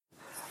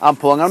I'm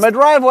pulling on my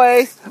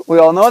driveway. We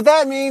all know what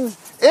that means.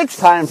 It's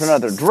time for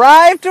another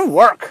drive to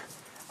work.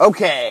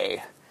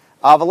 Okay.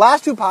 The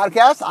last two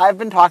podcasts, I've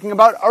been talking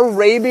about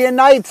Arabian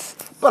Nights,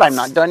 but I'm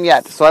not done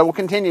yet, so I will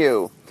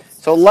continue.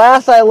 So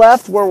last I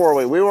left, where were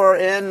we? We were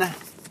in,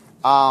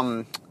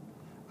 I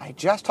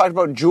just talked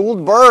about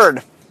Jeweled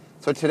Bird.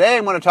 So today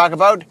I'm going to talk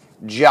about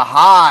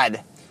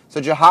Jihad.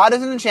 So Jihad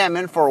is an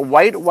enchantment for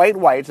white,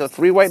 so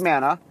 3 white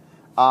mana.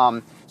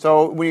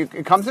 So when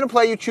it comes into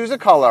play, you choose a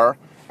color,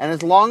 and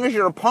as long as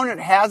your opponent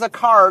has a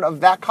card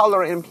of that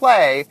color in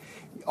play,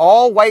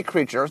 all white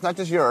creatures, not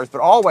just yours, but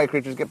all white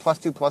creatures get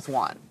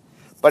 +2/+1.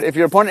 But if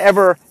your opponent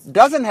ever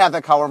doesn't have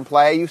that color in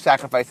play, you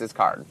sacrifice this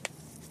card.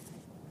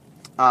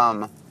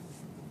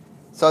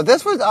 So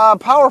this was a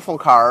powerful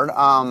card.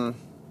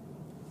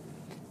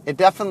 It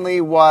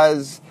definitely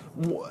was...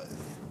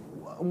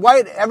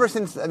 White, ever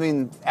since,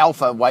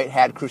 Alpha, White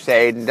had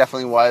Crusade and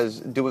definitely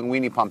was doing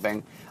weenie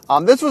pumping.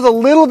 This was a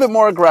little bit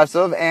more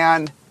aggressive,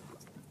 and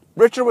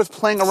Richard was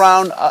playing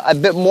around a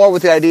bit more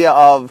with the idea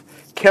of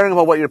caring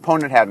about what your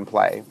opponent had in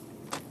play.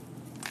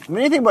 The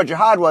main thing about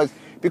Jihad was,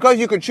 because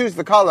you could choose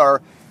the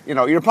color,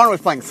 your opponent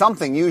was playing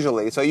something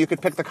usually, so you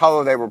could pick the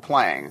color they were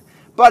playing.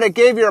 But it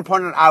gave your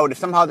opponent out if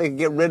somehow they could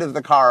get rid of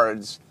the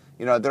cards.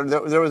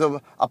 There was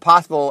a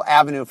possible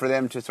avenue for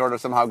them to sort of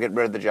somehow get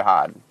rid of the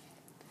Jihad.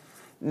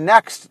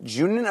 Next,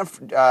 Junin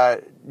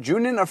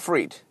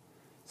Afrit.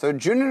 So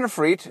Junin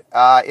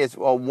Afrit is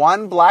a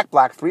 1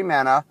 black, 3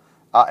 mana,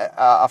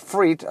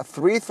 Afrit, a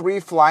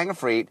 3/3 flying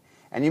Afrit,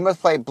 and you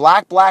must play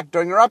black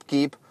during your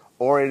upkeep,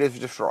 or it is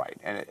destroyed,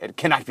 and it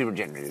cannot be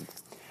regenerated.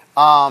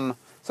 So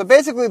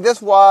basically,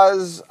 this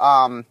was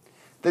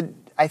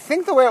I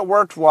think the way it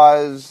worked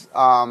was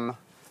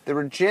there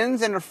were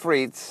Djinns and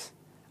Afrits.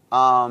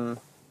 I'm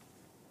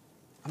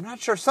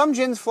not sure. Some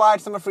Djinns flied,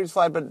 some Afrits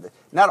flied, but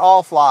not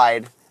all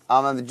flied.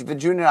 The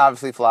Junin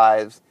obviously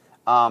flies.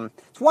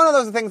 It's one of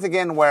those things,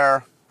 again,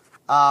 where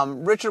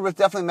Richard was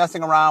definitely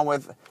messing around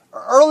with...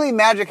 Early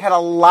Magic had a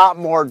lot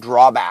more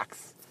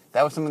drawbacks.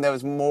 That was something that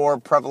was more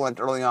prevalent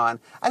early on.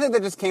 I think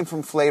that just came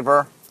from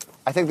flavor.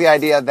 I think the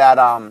idea that,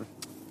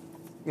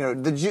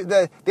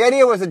 the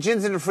idea was the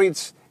Djinns and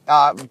Afrits,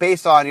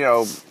 based on,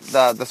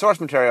 the source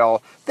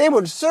material, they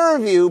would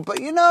serve you, but,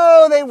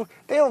 they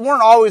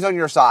weren't always on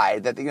your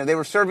side. That, they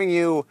were serving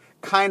you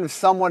kind of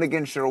somewhat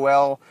against your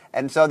will,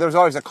 and so there was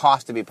always a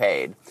cost to be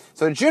paid.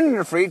 So Junin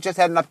Afrit just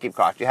had an upkeep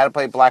cost. You had to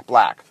play black,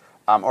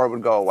 or it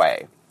would go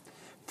away.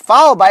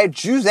 Followed by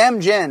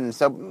Juzam Djinn,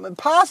 so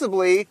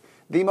possibly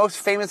the most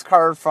famous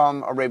card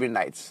from Arabian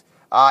Nights.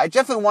 It's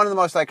definitely one of the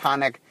most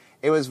iconic.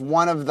 It was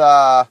one of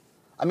the...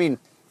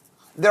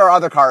 there are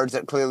other cards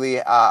that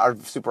clearly are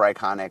super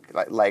iconic,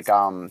 like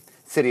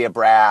City of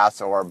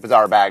Brass or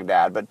Bazaar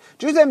Baghdad, but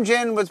Juzam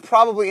Djinn was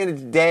probably in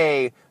its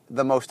day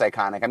the most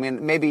iconic.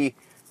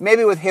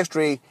 Maybe with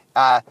history,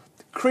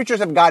 creatures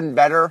have gotten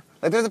better.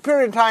 Like, there's a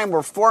period of time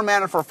where 4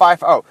 mana for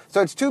 5... Oh, so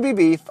it's 2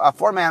 BB,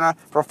 4 mana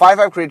for a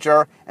 5/5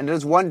 creature, and it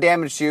does 1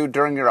 damage to you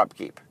during your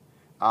upkeep.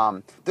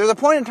 There's a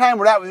point in time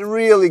where that was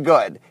really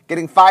good.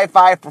 Getting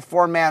 5/5 for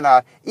 4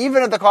 mana,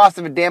 even at the cost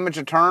of a damage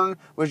a turn,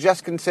 was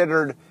just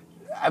considered...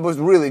 It was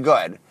really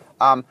good.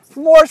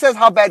 More says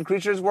how bad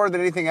creatures were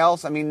than anything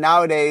else.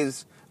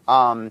 Nowadays...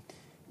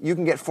 you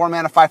can get 4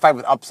 mana 5/5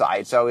 with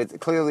upside, so it's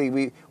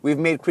clearly we've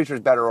made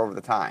creatures better over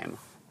the time.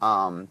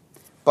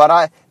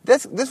 But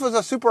this was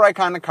a super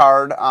iconic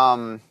card.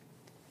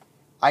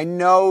 I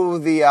know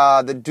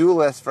the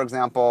Duelist, for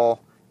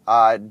example,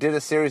 did a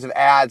series of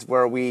ads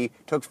where we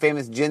took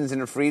famous Djinns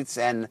and Afrits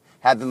and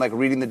had them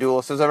reading the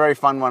Duelist. So it was a very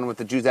fun one with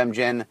the Juzam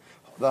Djinn.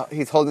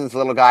 He's holding this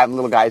little guy, and the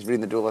little guy's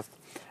reading the Duelist.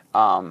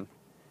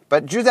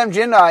 But Juzam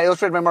Djinn,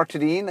 illustrated by Mark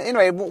Tadine.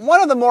 Anyway,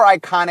 one of the more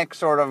iconic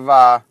sort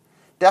of...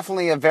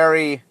 definitely a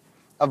very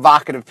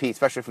evocative piece,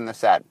 especially from the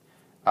set.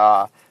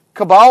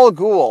 Cabal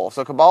Ghoul.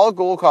 So Cabal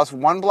Ghoul costs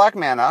 1 black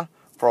mana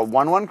for a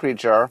 1/1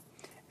 creature,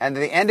 and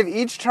at the end of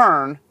each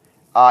turn,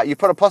 you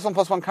put a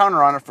 +1/+1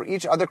 counter on it for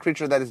each other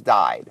creature that has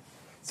died.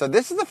 So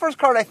this is the first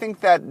card I think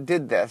that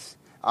did this.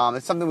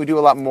 It's something we do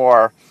a lot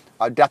more.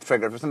 Death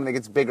triggers, or something that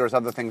gets bigger as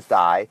other things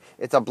die.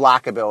 It's a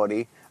black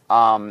ability.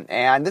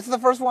 And this is the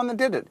first one that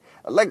did it.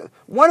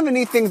 One of the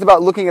neat things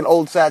about looking at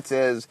old sets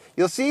is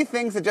you'll see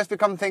things that just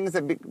become things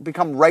that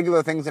become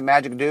regular things that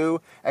Magic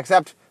do,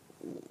 except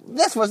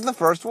this was the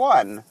first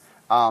one.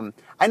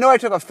 I know I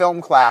took a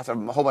film class, a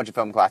whole bunch of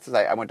film classes.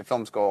 I went to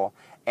film school,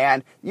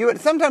 and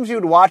sometimes you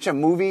would watch a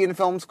movie in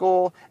film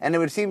school, and it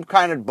would seem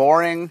kind of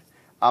boring.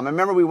 I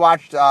remember we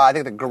watched, I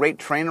think, The Great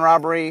Train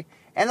Robbery,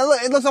 and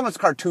it looks almost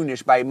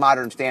cartoonish by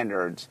modern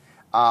standards.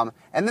 And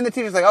then the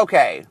teacher's like,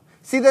 okay,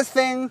 see this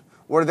thing?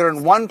 Where they're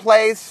in one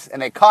place, and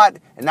they cut,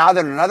 and now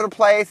they're in another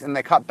place, and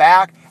they cut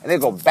back, and they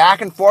go back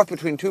and forth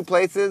between 2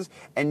 places,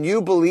 and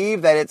you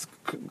believe that it's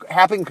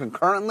happening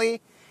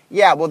concurrently?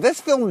 Yeah, well,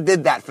 this film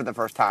did that for the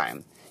first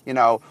time.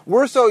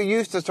 We're so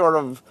used to sort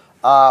of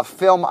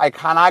film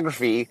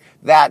iconography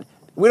that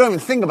we don't even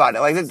think about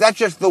it. That's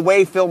just the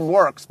way film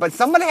works. But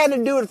somebody had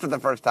to do it for the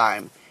first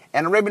time.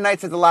 And Arabian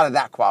Nights has a lot of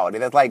that quality.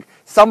 That's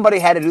somebody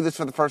had to do this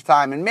for the first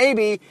time, and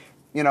maybe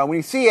when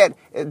you see it,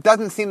 it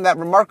doesn't seem that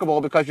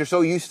remarkable because you're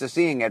so used to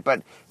seeing it.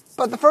 But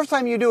the first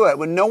time you do it,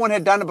 when no one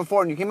had done it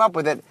before and you came up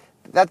with it,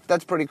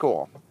 that's pretty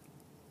cool.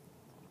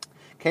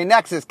 Okay,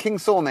 next is King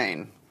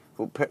Sulmane,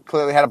 who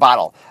clearly had a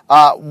bottle.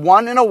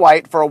 1 and a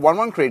white for a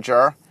 1/1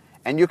 creature,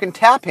 and you can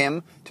tap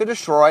him to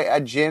destroy a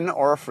djinn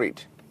or a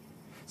Efreet.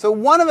 So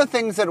one of the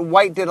things that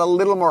White did a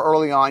little more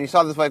early on, you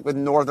saw this like with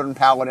Northern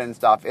Paladin and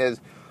stuff,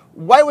 is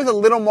White was a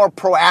little more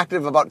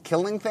proactive about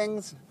killing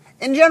things.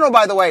 In general,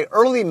 by the way,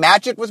 early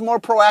Magic was more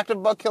proactive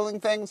about killing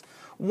things.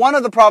 One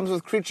of the problems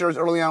with creatures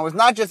early on was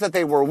not just that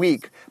they were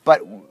weak,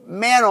 but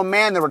man, oh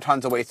man, there were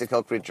tons of ways to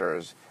kill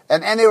creatures.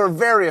 And they were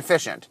very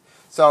efficient.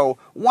 So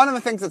one of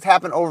the things that's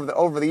happened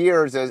over the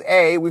years is,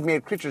 A, we've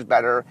made creatures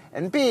better,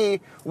 and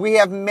B, we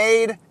have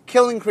made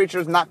killing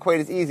creatures not quite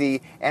as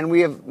easy, and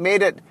we have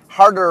made it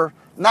harder.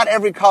 Not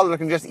every color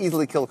can just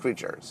easily kill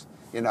creatures,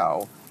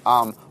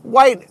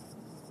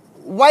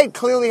 White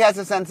clearly has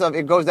a sense of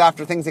it goes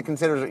after things it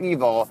considers are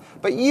evil,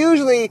 but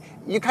usually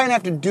you kind of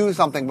have to do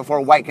something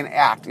before White can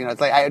act. It's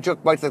like I joke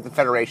White's like the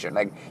Federation.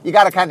 Like you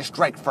got to kind of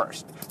strike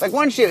first. Like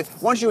once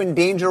you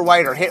endanger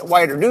White or hit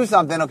White or do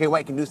something, okay,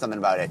 White can do something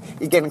about it.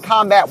 You get in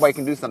combat, White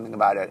can do something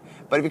about it.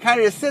 But if you kind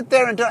of just sit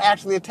there and don't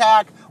actually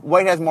attack,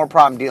 White has more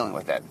problem dealing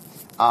with it.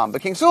 But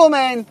King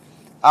Sulmane,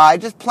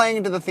 just playing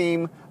into the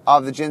theme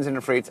of the djinns and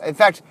Efreets. In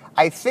fact,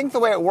 I think the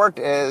way it worked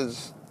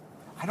is,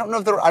 I don't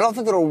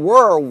think there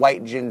were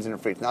white djinns and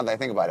Efreets, now that I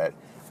think about it.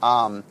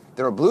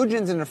 There were blue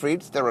djinns and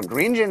Efreets, there were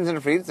green djinns and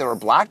Efreets, there were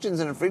black djinns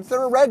and Efreets, there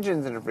were red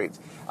djinns and Efreets.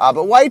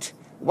 But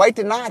White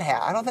did not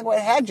have, I don't think White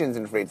had djinns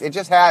and Efreets. It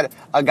just had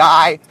a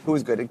guy who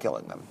was good at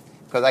killing them.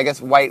 Because I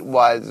guess White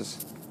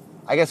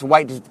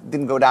just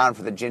didn't go down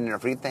for the djinn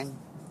and Efreet thing.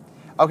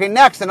 Okay,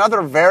 next,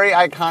 another very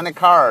iconic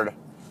card,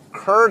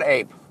 Curd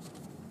Ape.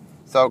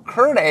 So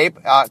Curd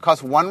Ape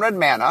costs 1 red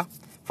mana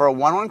for a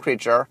 1/1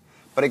 creature,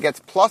 but it gets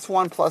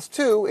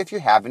 +1/+2 if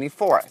you have any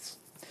forests.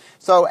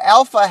 So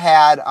Alpha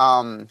had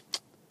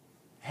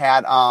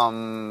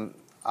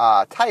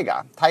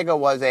Taiga. Taiga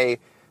was a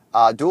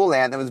dual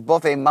land that was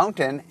both a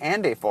mountain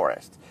and a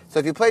forest. So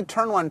if you played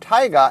turn 1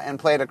 Taiga and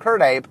played a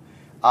Curd Ape,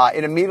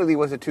 it immediately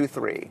was a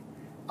 2/3.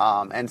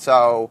 And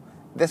so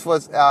this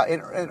was,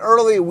 in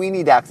early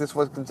Weenie decks, this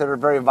was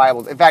considered very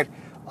viable. In fact,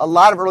 a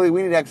lot of early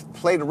Weenie decks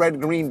played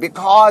red-green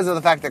because of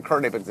the fact that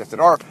Curd Ape existed.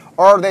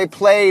 Or they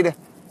played,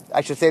 I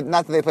should say,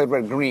 not that they played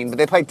red-green, but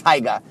they played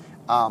Taiga.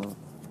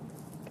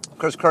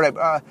 Because Curd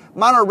Ape,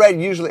 mono red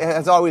usually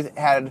has always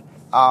had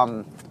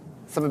some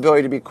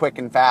ability to be quick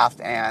and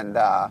fast, and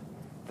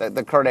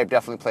the Curd Ape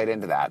definitely played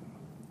into that.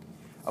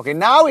 Okay,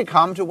 now we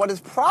come to what is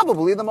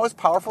probably the most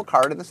powerful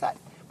card in the set,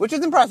 which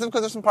is impressive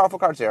because there's some powerful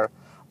cards here.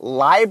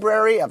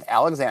 Library of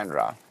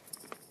Alexandra.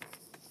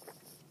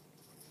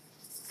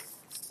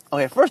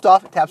 Okay, first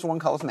off, it taps 1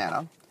 colorless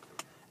mana.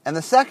 And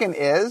the second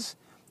is,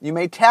 you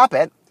may tap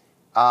it.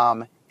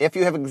 If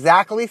you have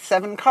exactly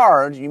 7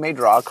 cards, you may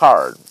draw a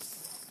card.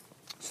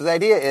 So the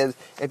idea is,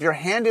 if your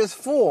hand is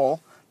full,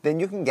 then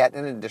you can get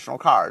an additional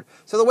card.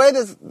 So the way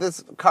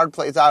this card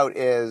plays out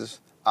is,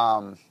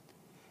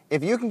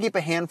 if you can keep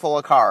a handful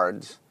of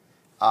cards,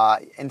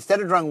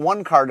 instead of drawing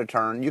 1 card a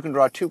turn, you can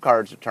draw 2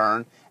 cards a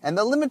turn. And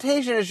the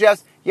limitation is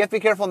just, you have to be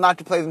careful not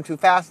to play them too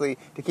fastly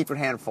to keep your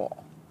hand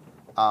full.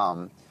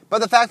 But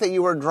the fact that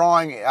you were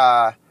drawing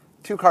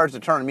 2 cards a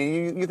turn, I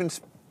mean, you can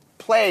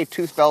play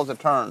 2 spells a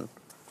turn.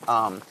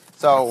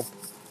 So,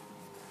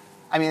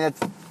 I mean, it's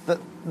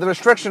the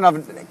restriction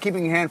of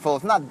keeping your hand full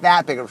is not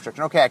that big a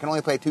restriction. Okay, I can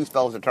only play 2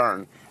 spells a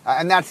turn.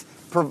 And that's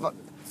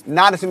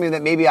not assuming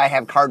that maybe I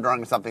have card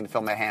drawing or something to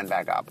fill my hand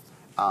back up.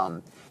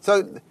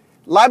 So,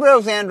 Library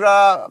of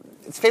Alexandra,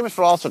 it's famous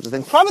for all sorts of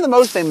things. Probably the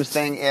most famous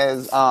thing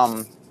is,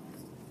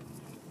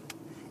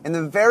 in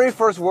the very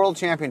first World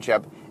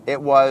Championship, it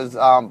was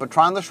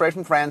Bertrand Lestray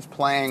from France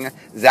playing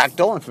Zach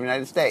Dolan from the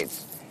United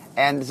States.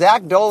 And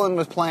Zach Dolan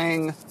was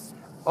playing,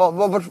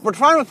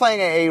 Bertrand was playing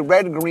a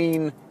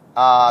red-green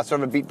sort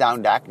of a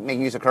beat-down deck,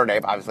 making use of Curd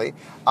Ape, obviously.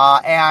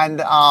 And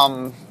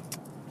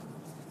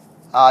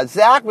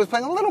Zach was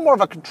playing a little more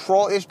of a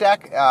control-ish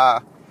deck.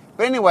 But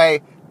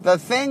anyway, the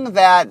thing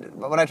that,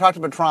 when I talked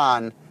to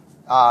Bertrand,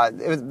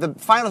 the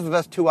finals was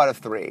best 2 out of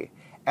 3.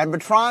 And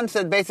Bertrand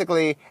said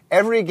basically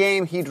every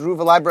game he drew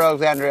for Library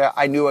of Alexandria,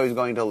 I knew I was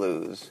going to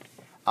lose.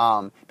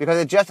 Because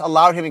it just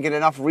allowed him to get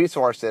enough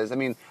resources. I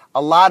mean,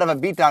 a lot of a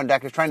beatdown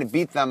deck is trying to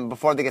beat them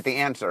before they get the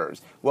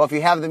answers. Well, if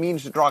you have the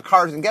means to draw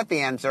cards and get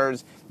the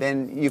answers,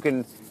 then you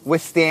can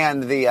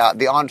withstand the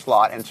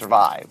onslaught and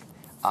survive.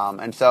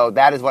 And so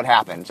that is what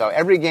happened. So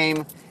every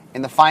game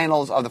in the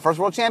finals of the first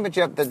World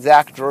Championship that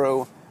Zach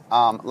drew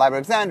Library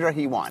of Alexandria,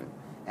 he won.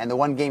 And the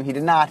one game he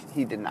did not,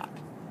 he did not.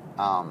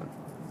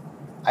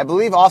 I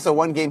believe also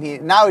one game he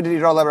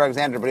draw Library of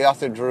Alexandria, but he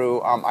also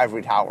drew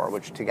Ivory Tower,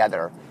 which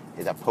together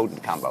is a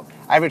potent combo.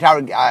 Ivory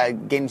Tower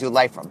gains you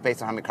life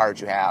based on how many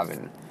cards you have,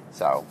 and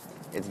so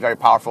it's very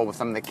powerful with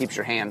something that keeps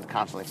your hand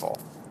constantly full.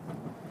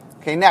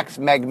 Okay, next,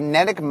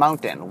 Magnetic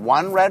Mountain.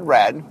 1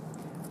 red.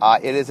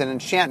 It is an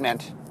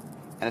enchantment,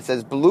 and it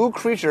says blue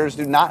creatures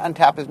do not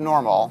untap as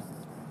normal.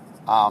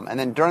 And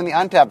then during the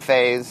untap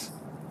phase,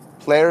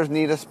 Players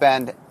need to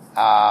spend...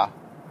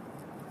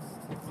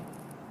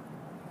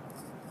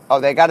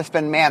 they got to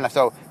spend mana.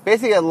 So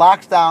basically it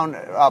locks down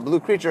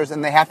blue creatures,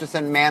 and they have to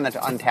spend mana to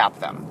untap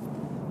them.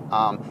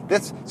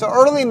 So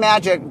early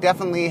Magic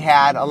definitely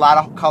had a lot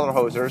of color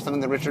hosers, something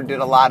that Richard did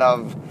a lot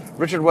of.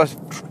 Richard was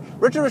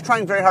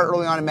trying very hard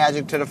early on in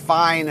Magic to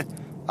define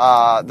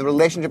the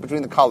relationship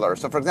between the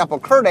colors. So, for example,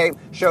 Kirdape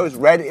shows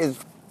red is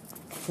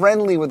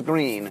friendly with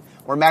green,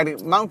 where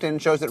Magic Mountain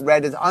shows that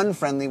red is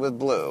unfriendly with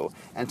blue.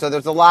 And so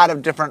there's a lot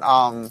of different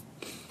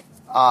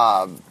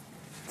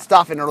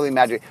stuff in early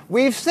Magic.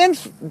 We've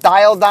since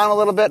dialed down a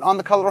little bit on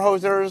the color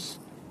hosers,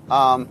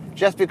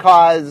 just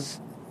because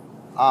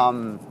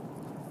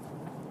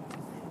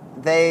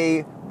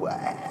they,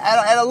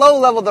 at a low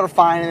level, they're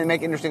fine and they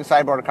make interesting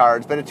sideboard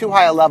cards, but at too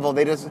high a level,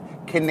 they just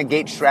can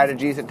negate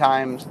strategies at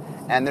times.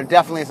 And there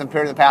definitely is some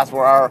period in the past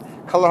where our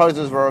color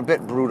hosers were a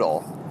bit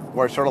brutal,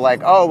 where it's sort of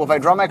like, oh, well, if I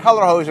draw my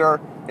color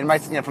hoser in my,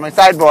 from my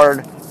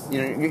sideboard,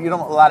 you don't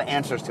have a lot of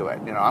answers to it.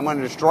 I'm going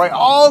to destroy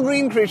all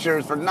green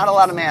creatures for not a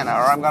lot of mana,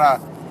 or I'm going to,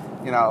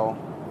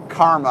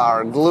 Karma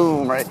or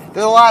Gloom. Right?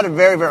 There's a lot of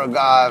very, very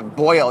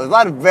Boil. There's a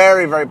lot of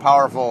very, very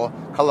powerful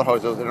color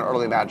hosers in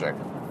early Magic.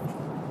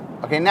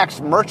 Okay,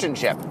 next, Merchant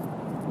Ship.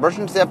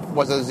 Merchant Ship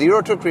was a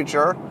 0/2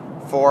 creature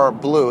for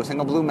blue,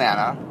 single blue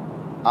mana.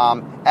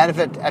 And if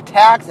it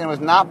attacks and was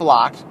not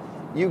blocked,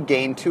 you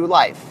gain 2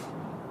 life.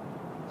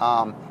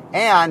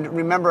 And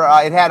remember,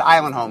 it had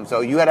island home, so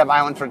you had to have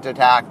islands for it to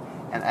attack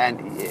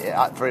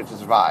and for it to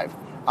survive.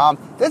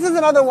 This is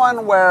another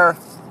one where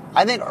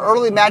I think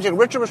early Magic,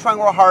 Richard was trying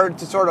real hard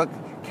to sort of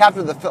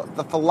capture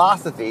the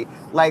philosophy,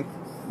 like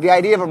the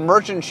idea of a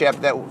merchant ship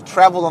that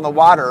traveled on the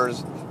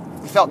waters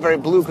felt very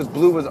blue because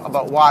blue was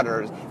about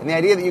waters, and the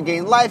idea that you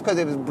gain life because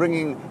it was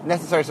bringing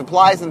necessary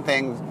supplies and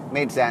things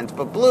made sense,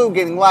 but blue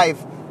gaining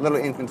life, a little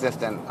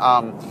inconsistent.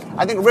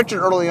 I think Richard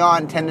early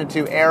on tended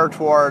to err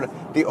toward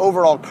the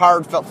overall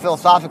card felt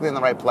philosophically in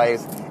the right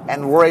place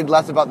and worried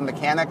less about the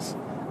mechanics.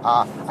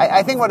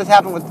 I think what has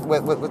happened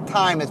with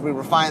time as we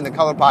refine the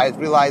color pie is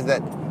realize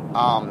that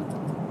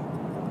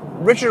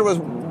Richard was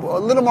a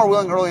little more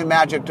willing early in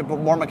Magic to put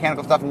more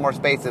mechanical stuff in more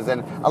spaces,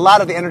 and a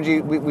lot of the energy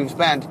we've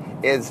spent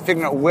is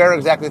figuring out where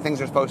exactly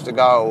things are supposed to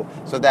go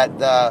so that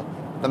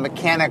the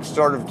mechanics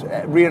sort of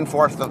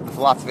reinforce the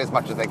philosophy as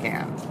much as they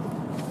can.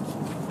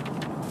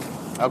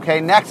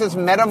 Okay, next is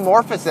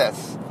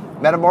Metamorphosis.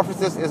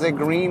 Metamorphosis is a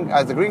green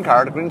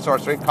card, a green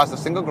sorcery, costs a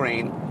single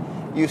green.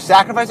 You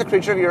sacrifice a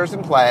creature of yours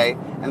in play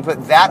and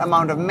put that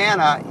amount of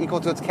mana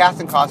equal to its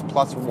casting cost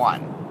plus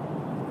 1.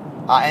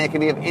 And it can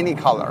be of any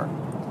color.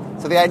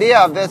 So the idea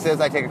of this is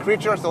I take a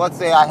creature, so let's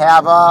say I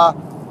have a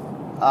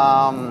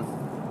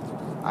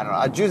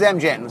Juzam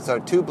Djinn, so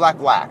 2 black.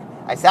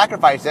 I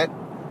sacrifice it.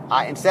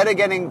 Instead of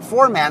getting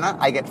 4 mana,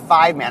 I get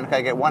 5 mana because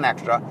I get 1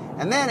 extra.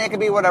 And then it can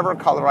be whatever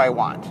color I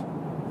want.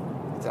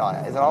 Is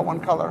it all one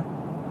color?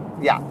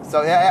 Yeah,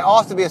 so it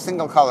also be a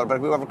single color, but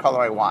whatever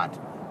color I want.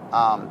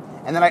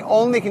 And then I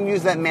only can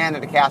use that mana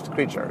to cast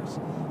creatures.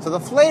 So the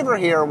flavor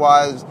here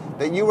was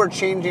that you were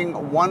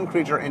changing one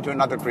creature into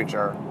another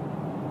creature.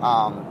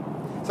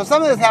 So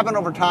something that's happened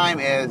over time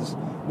is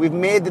we've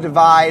made the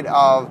divide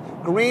of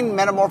green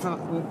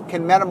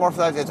can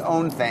metamorphosize its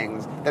own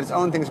things, that its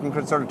own things can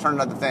sort of turn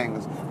into other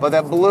things, but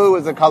that blue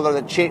is a color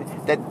that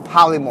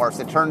polymorphs,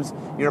 it turns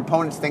your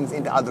opponent's things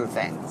into other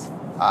things.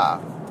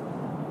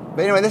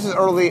 But anyway, this is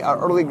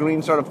early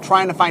green, sort of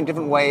trying to find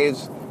different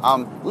ways.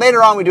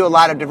 Later on, we do a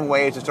lot of different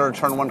ways to sort of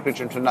turn one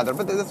creature into another,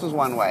 but this was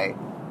one way.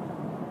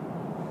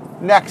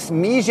 Next,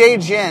 Mijay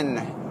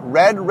Djinn.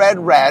 Red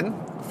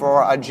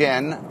for a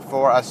Djinn,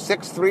 for a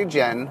 6/3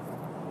 Djinn.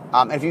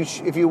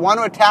 If you want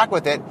to attack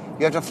with it,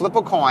 you have to flip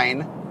a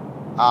coin.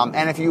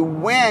 And if you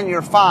win,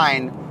 you're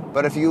fine,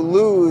 but if you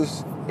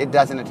lose, it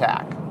doesn't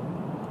attack.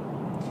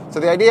 So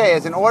the idea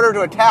is, in order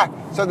to attack,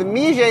 so the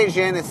Mijay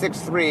Djinn is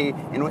 6/3,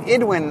 and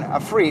Idwin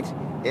Afrit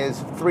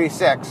is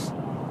 3/6.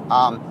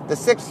 The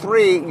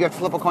 6/3, you have to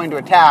flip a coin to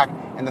attack,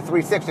 and the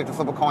 3/6, you have to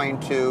flip a coin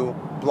to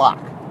block.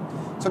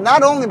 So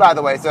not only, by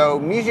the way, so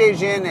Mijay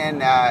Djinn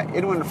and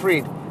Idwin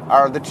Afrit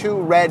are the 2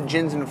 red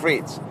Djinns and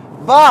Afrits,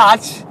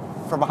 but,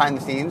 for behind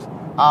the scenes,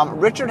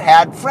 Richard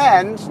had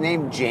friends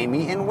named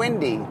Jamie and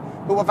Wendy,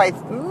 who, if I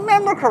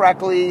remember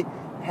correctly,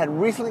 had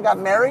recently got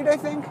married, I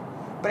think.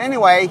 But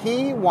anyway,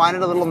 he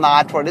wanted a little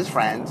nod toward his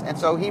friends, and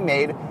so he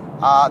made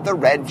the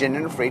red Djinn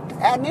and Afrit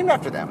named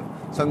after them.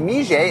 So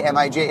Mijay,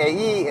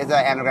 M-I-J-A-E, is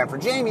an anagram for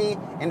Jamie,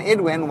 and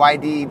Idwin,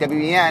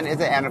 Y-D-W-E-N, is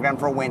an anagram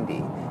for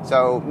Wendy.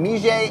 So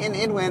Mijay and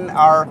Idwin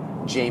are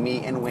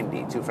Jamie and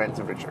Wendy, 2 friends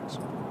of Richard's.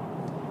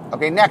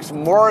 Okay, next,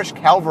 Moorish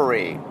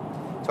Cavalry.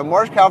 So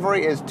Moorish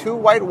Cavalry is 2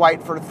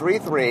 white for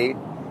 3/3,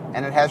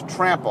 and it has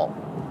trample.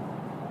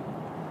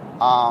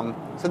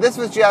 So this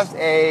was just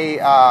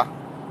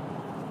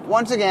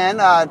once again,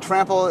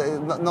 trample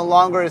no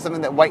longer is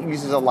something that white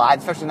uses a lot,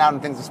 especially now in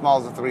things as small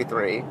as a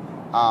 3/3.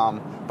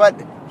 But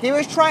he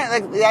was trying,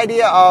 like, the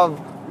idea of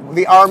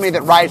the army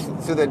that rides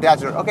through the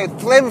desert. Okay,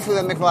 flavorfully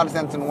that makes a lot of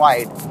sense in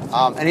white.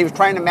 And he was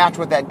trying to match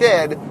what that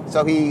did,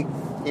 so he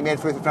made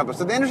 3/3 trample.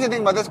 So the interesting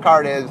thing about this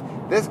card is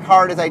This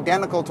card is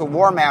identical to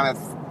War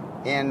Mammoth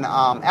in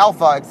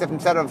Alpha, except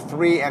instead of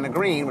 3 and a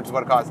green, which is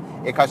what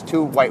it costs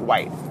 2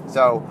 white.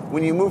 So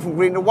when you move from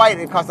green to white,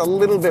 it costs a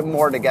little bit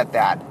more to get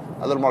that.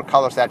 A little more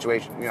color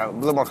saturation, a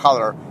little more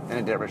color than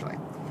it did originally.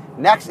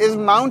 Next is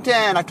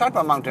Mountain. I've talked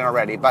about Mountain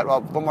already, but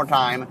one more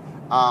time.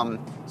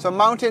 So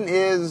Mountain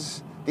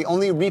is the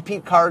only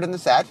repeat card in the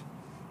set,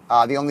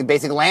 the only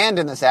basic land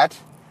in the set,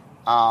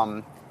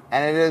 and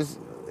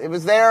it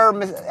was there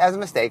as a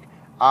mistake.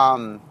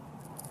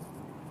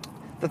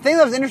 The thing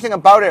that was interesting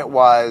about it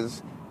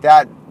was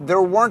that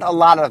there weren't a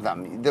lot of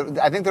them.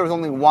 I think there was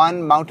only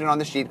one Mountain on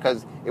the sheet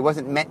because it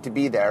wasn't meant to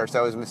be there,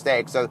 so it was a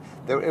mistake. So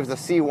it was a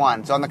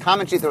C1. So on the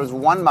common sheet there was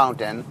one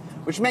Mountain,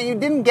 which meant you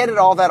didn't get it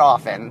all that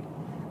often.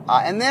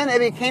 And then it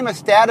became a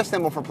status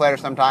symbol for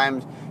players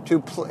sometimes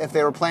if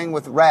they were playing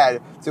with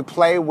red, to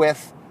play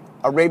with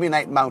Arabian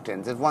Night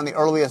Mountains. It's one of the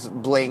earliest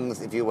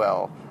blings, if you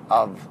will,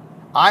 of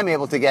I'm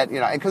able to get,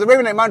 because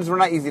Arabian Night Mountains were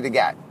not easy to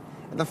get.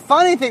 The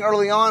funny thing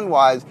early on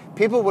was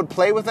people would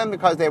play with them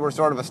because they were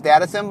sort of a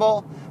status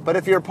symbol, but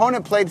if your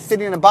opponent played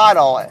City in a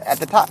Bottle at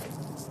the top,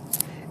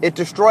 it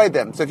destroyed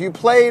them. So if you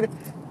played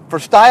for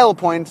style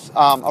points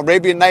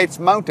Arabian Nights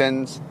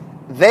Mountains,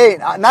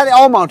 not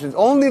all mountains,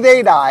 only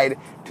they died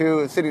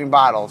to City in a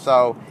Bottle.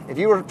 So if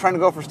you were trying to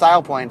go for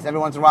style points, every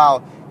once in a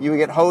while you would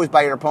get hosed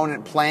by your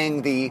opponent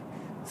playing the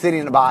City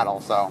in a Bottle.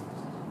 So,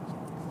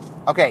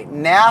 okay,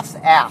 Nath's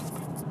Asp.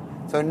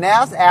 So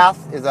Nath's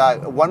Asp is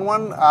a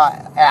 1/1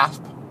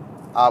 Asp,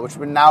 which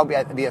would now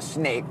be a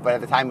snake, but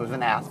at the time it was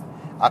an Asp.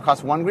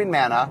 Costs 1 green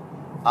mana.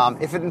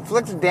 If it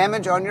inflicts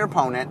damage on your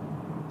opponent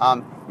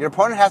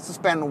has to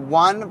spend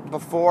 1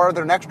 before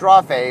their next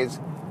draw phase,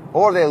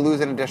 or they lose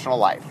an additional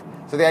life.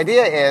 So the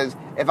idea is,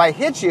 if I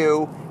hit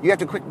you, you have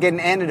to get an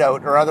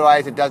antidote, or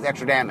otherwise it does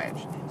extra damage.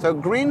 So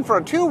green for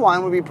a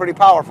 2/1 would be pretty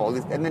powerful.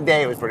 In the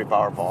day, it was pretty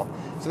powerful.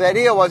 So the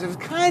idea was, it was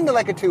kind of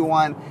like a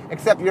 2/1,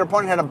 except your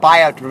opponent had a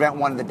buyout to prevent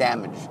 1 of the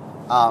damage.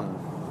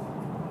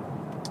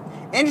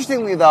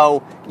 Interestingly,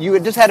 though, you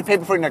just had to pay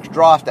before your next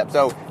draw step,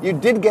 so you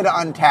did get to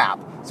untap.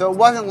 So it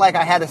wasn't like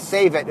I had to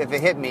save it if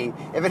it hit me.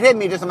 If it hit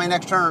me just on my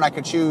next turn, I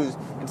could choose,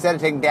 instead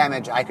of taking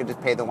damage, I could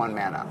just pay the 1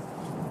 mana.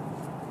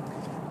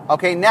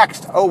 Okay,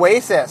 next,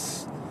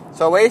 Oasis.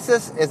 So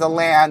Oasis is a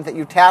land that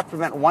you tap to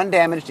prevent 1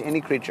 damage to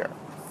any creature.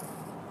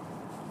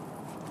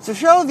 To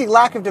show the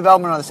lack of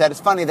development on the set, it's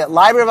funny that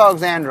Library of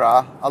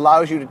Alexandria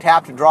allows you to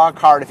tap to draw a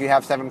card if you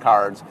have 7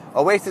 cards.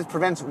 Oasis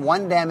prevents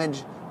 1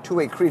 damage to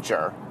a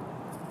creature.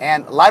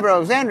 And Library of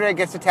Alexandria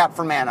gets to tap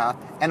for mana,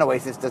 and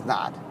Oasis does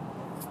not.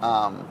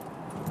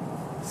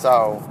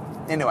 So,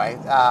 anyway,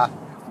 I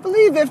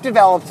believe if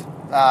developed,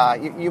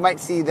 you might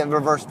see the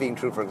reverse being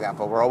true, for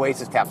example, where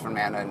Oasis taps for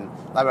mana and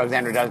Library of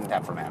Alexandria doesn't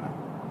tap for mana.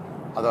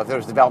 Although if there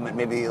was development,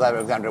 maybe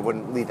Library of Alexandria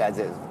wouldn't leave as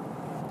is.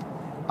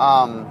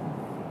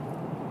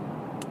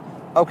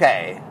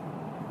 Okay,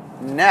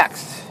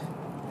 next.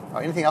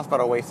 Anything else about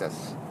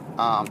Oasis?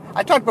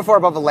 I talked before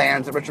about the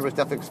lands, that Richard was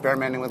definitely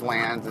experimenting with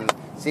lands and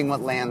seeing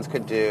what lands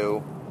could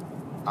do.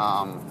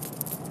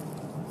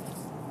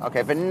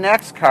 Okay, the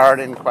next card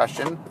in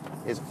question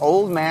is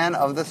Old Man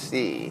of the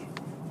Sea.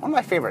 One of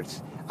my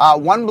favorites.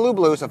 1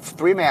 blue, so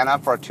 3 mana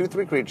for a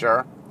 2/3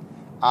 creature.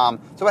 So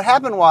what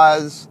happened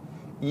was,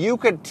 you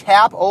could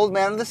tap Old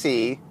Man of the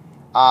Sea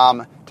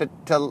to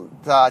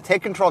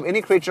take control of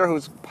any creature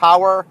whose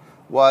power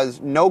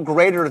was no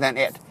greater than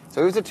it.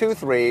 So it was a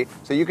 2/3,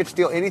 so you could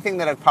steal anything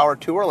that had power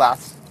 2 or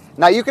less.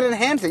 Now you could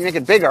enhance it, you make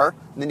it bigger,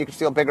 and then you could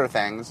steal bigger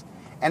things.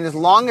 And as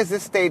long as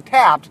this stayed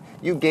tapped,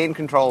 you gained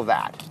control of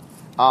that.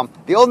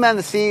 The Old Man of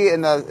the Sea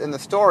in the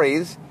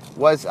stories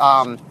was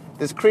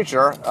this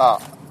creature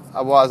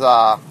was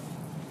a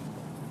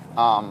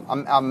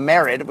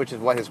merid, which is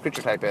what his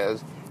creature type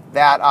is.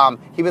 That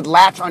he would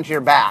latch onto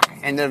your back,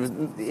 and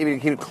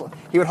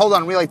he would hold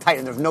on really tight,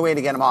 and there's no way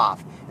to get him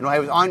off. And while he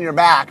was on your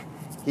back,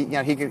 he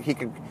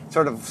could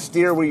sort of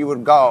steer where you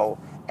would go,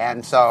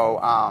 and so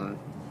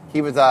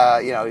he was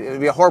it would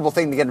be a horrible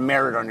thing to get a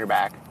merid on your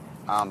back.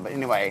 But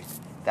anyway,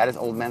 that is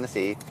Old Man of the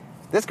Sea.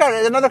 This card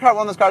is another card,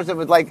 one of those cards that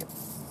would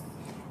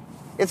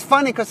it's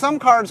funny because some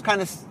cards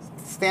kind of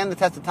stand the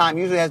test of time.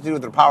 Usually has to do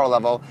with their power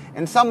level,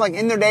 and some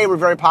in their day were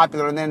very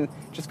popular, and then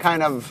just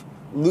kind of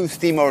lose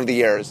steam over the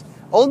years.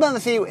 Old Man of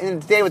the Sea in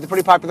its day was a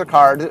pretty popular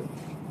card.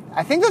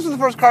 I think this was the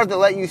first card that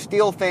let you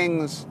steal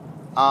things.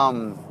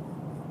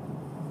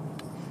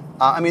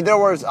 There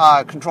was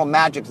control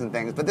magics and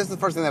things, but this is the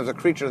first thing that was a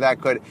creature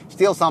that could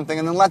steal something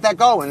and then let that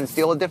go and then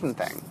steal a different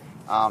thing.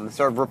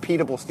 Sort of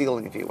repeatable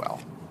stealing, if you will.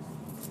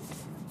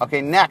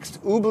 Okay, next,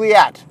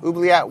 Oubliette.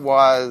 Oubliette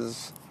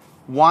was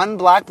 1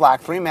 black,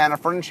 3 mana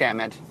for an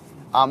enchantment.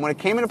 When it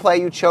came into play,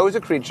 you chose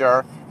a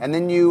creature, and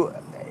then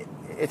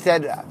it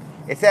said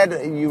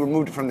you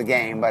removed it from the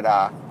game, but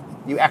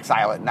you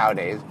exile it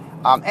nowadays.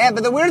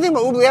 But the weird thing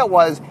about Oubliette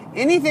was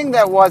anything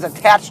that was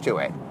attached to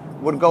it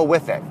would go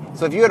with it.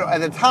 So if you had,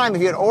 at the time,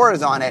 if you had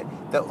auras on it,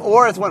 the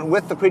auras went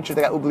with the creature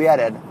that got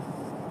oublietted.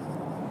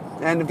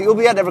 And if the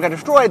oubliette ever got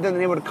destroyed, then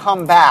it would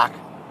come back,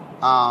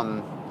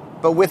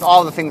 but with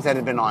all the things that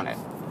had been on it.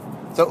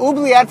 So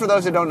oubliette, for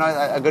those who don't know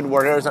a good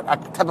word here, is a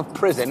type of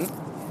prison.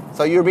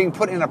 So you're being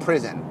put in a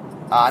prison.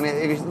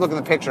 If you look in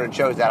the picture, it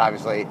shows that,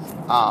 obviously.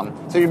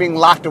 So you're being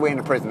locked away in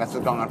a prison. That's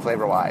what's going on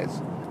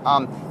flavor-wise.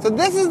 So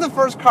this is the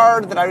first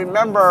card that I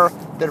remember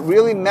that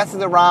really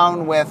messes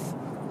around with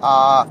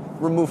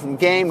remove from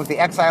game, with the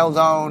exile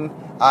zone.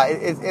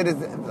 It is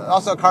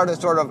also a card that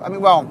sort of,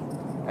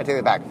 I take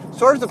it back.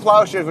 Swords to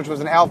Plowshares, which was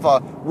an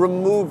alpha,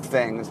 removed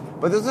things.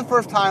 But this is the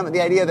first time that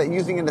the idea that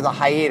using it as a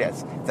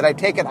hiatus, that I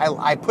take it,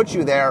 I put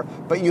you there,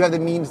 but you have the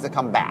means to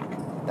come back.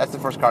 That's the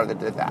first card that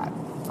did that.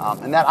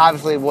 And that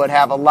obviously would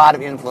have a lot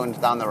of influence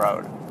down the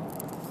road.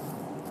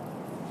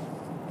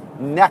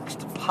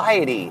 Next,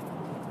 Piety.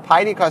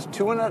 Piety costs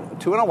 2 and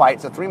a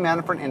white, so 3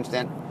 mana for an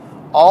instant.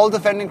 All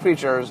defending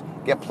creatures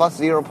get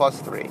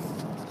 +0/+3.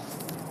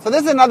 So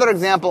this is another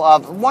example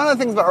of, one of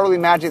the things about early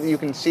Magic that you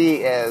can see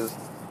is,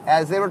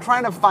 as they were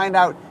trying to find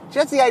out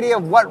just the idea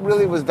of what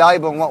really was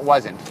valuable and what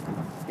wasn't.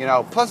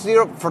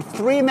 +0 for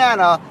 3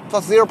 mana,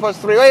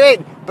 +0/+3, wait,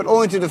 but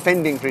only to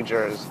defending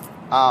creatures.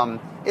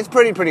 It's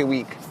pretty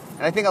weak.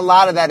 And I think a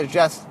lot of that is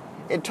just,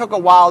 it took a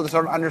while to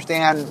sort of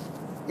understand.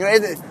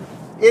 It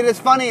is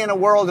funny in a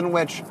world in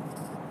which,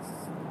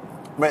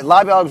 right,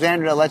 Library of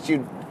Alexandria lets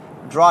you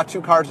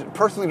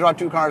personally draw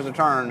 2 cards a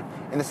turn,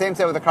 in the same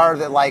set with a card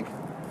that,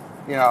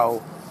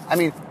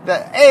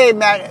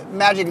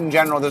 Magic in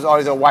general, there's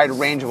always a wide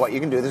range of what you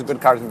can do. There's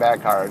good cards and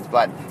bad cards.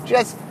 But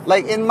just,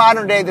 in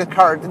modern day, this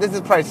is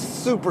probably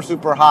super,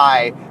 super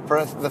high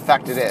for the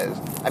effect it is.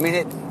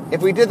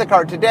 If we did the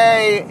card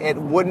today, it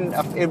wouldn't.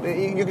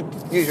 You could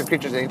use your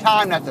creatures at any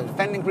time, not the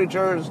defending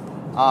creatures.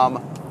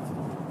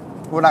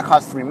 Would not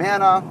cost 3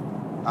 mana.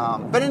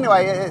 But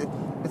anyway,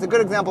 it's a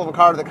good example of a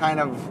card that kind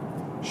of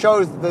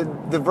shows the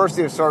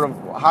diversity of sort of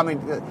how many.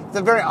 It's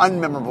a very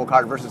unmemorable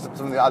card versus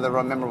some of the other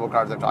memorable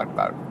cards I've talked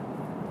about.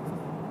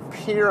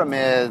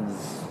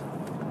 Pyramids.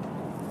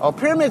 Oh,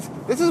 Pyramids.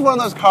 This is one of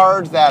those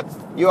cards that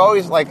you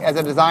always, as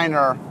a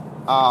designer,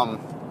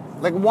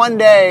 one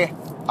day.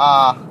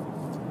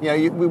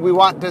 We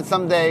want to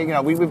someday,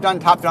 we've done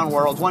top-down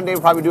worlds. One day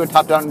we'll probably do a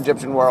top-down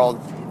Egyptian world.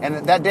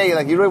 And that day,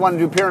 you really want to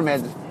do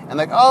pyramids. And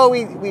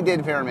we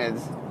did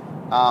pyramids.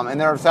 And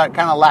they're kind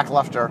of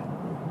lackluster.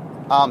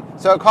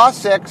 So it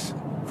costs 6.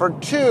 For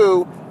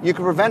 2, you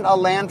can prevent a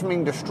land from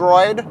being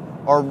destroyed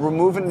or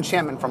remove an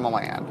enchantment from a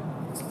land.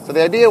 So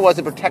the idea was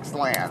it protects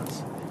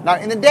lands. Now,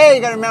 in the day,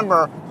 you got to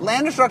remember,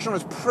 land destruction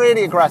was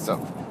pretty aggressive.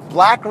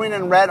 Black, green,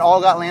 and red all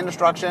got land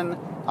destruction.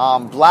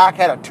 Black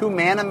had a 2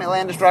 mana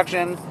land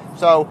destruction.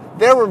 So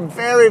there were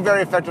very,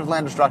 very effective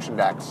land destruction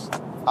decks.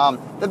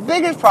 The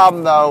biggest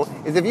problem, though,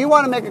 is if you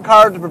want to make a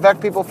card to protect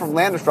people from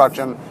land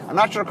destruction, I'm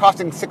not sure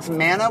costing 6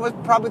 mana was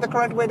probably the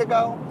correct way to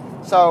go.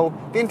 So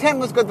the intent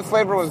was good, the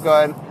flavor was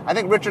good. I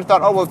think Richard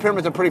thought, the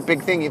pyramid's a pretty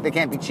big thing, they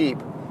can't be cheap.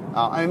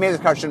 Maybe this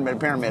card shouldn't be a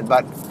pyramid,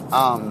 but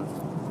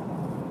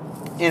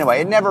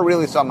anyway, it never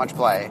really saw much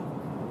play.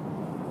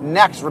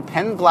 Next,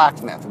 Repentant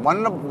Blacksmith.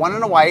 1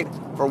 and a white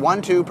for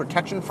 1/2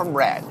 protection from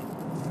red.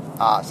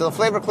 So the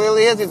flavor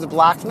clearly is he's a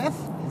blacksmith,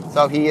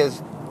 so he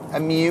is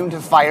immune to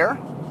fire.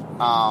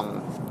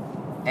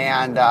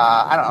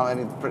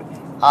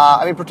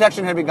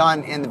 Protection had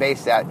begun in the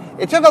base set.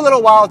 It took a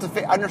little while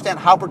to understand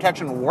how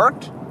protection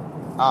worked,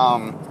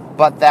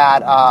 but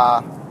that,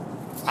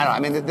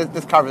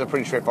 this card was a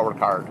pretty straightforward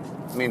card.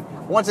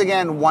 Once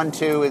again,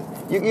 1/2,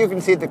 you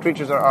can see that the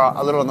creatures are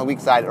a little on the weak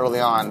side early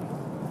on.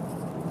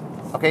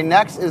 Okay,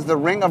 next is the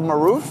Ring of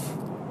Maruf.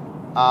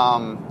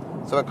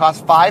 So it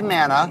costs 5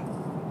 mana,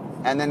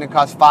 and then it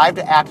costs 5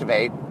 to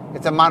activate.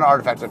 It's a mono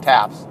artifact, so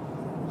taps.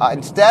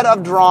 Instead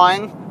of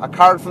drawing a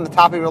card from the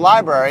top of your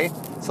library,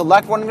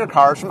 select one of your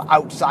cards from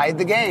outside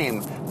the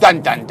game.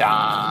 Dun dun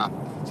dun!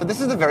 So this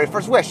is the very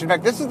first wish. In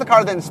fact, this is the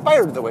card that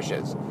inspired the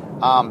wishes.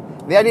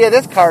 The idea of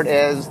this card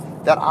is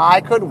that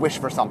I could wish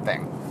for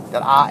something.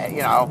 That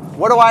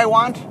what do I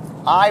want?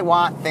 I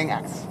want thing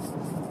X.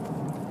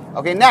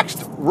 Okay,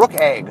 next, Rook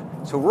Egg.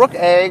 So Rook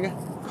Egg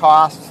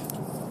costs,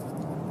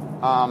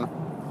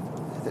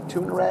 is it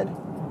 2 in a red?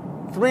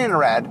 3 in a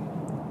red,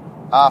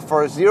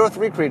 for a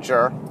 0/3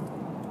 creature.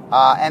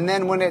 And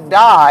then when it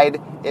died,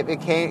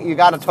 you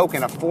got a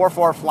token, a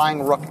 4/4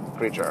 flying rook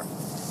creature.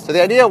 So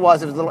the idea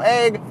was it was a little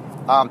egg.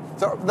 One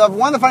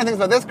of the funny things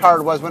about this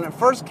card was when it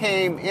first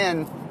came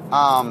in,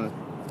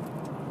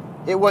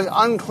 it was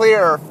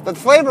unclear. The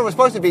flavor was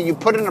supposed to be you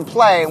put it in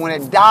play, and when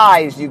it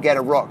dies, you get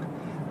a rook.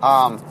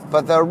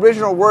 But the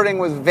original wording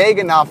was vague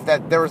enough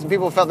that there were some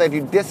people who felt that if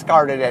you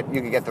discarded it,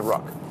 you could get the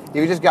rook. If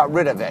you just got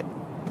rid of it.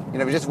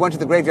 If it just went to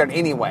the graveyard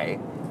anyway.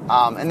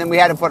 And then we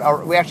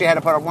actually had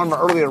to put one of our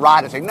early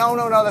errata saying, no,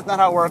 that's not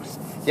how it works.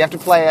 You have to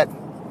play it.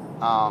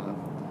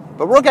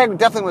 But Rook Egg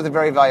definitely was a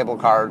very valuable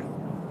card.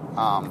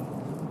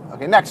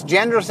 Okay, next,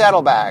 Jandra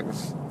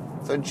Saddlebags.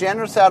 So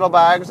Jandra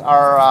Saddlebags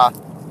are,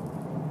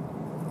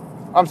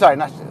 I'm sorry,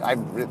 not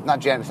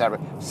Jandra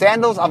Saddlebags.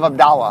 Sandals of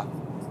Abdallah.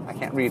 I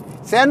can't read.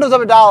 Sandals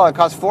of Abdallah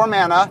cost 4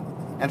 mana,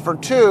 and for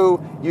 2,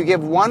 you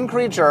give one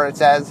creature, it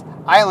says,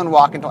 Island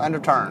Walk until end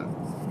of turn.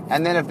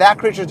 And then if that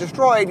creature is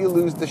destroyed, you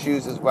lose the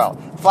shoes as well.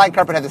 Flying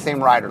Carpet had the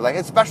same rider. Like,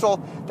 it's special.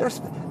 It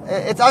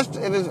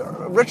was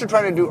Richard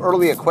trying to do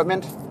early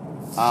equipment.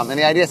 And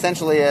the idea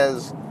essentially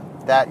is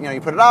that,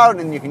 you put it out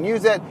and you can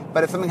use it,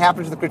 but if something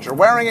happens to the creature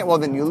wearing it, well,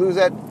 then you lose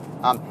it.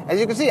 As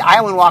you can see,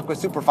 Island Walk was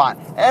super fun.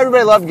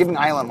 Everybody loved giving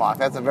Island Walk.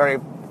 That's a very,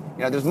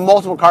 there's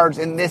multiple cards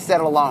in this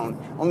set alone.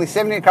 Only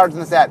 78 cards in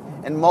the set,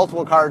 and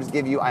multiple cards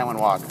give you Island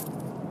Walk.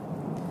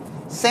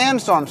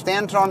 Sandstorm.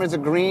 Sandstorm is a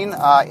green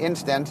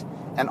instant,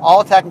 and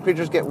all attacking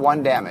creatures get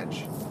 1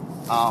 damage.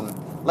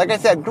 Like I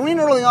said, green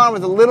early on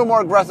was a little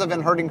more aggressive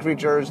in hurting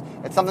creatures.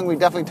 It's something we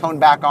definitely toned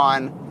back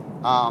on.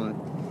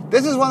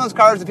 This is one of those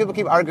cards that people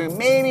keep arguing,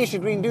 maybe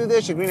should green do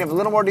this? Should green have a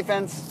little more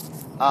defense?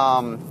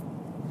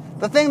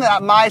 The thing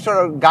that my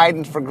sort of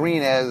guidance for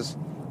green is,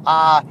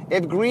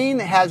 if green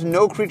has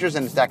no creatures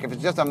in its deck, if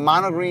it's just a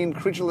mono-green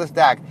creatureless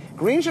deck,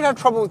 green should have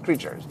trouble with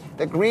creatures.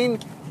 That green,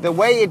 the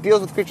way it deals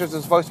with creatures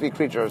is supposed to be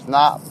creatures,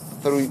 not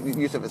through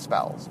use of its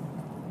spells.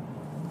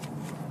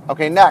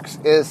 Okay,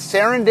 next is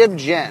Serendib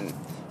Djinn.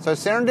 So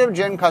Serendib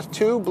Djinn costs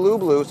 2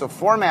 blue, so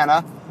 4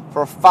 mana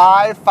for a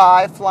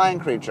 5/5 flying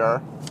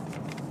creature.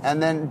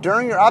 And then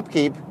during your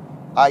upkeep,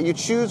 you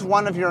choose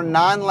one of your own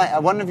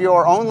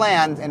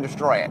lands and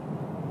destroy it.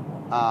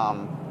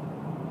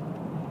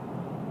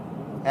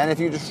 And if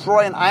you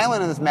destroy an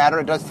island in this matter,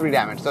 it does 3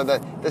 damage. So the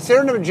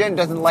Serendib Djinn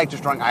doesn't like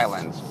destroying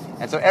islands.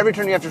 And so every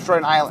turn you have to destroy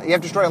an island, you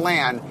have to destroy a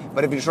land,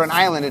 but if you destroy an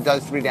island, it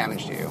does 3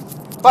 damage to you.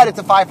 But it's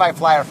a 5/5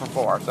 flyer for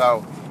 4.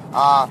 So,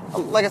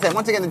 like I said,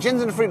 once again, the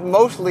Djinns and Ifrit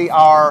mostly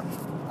are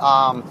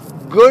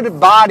good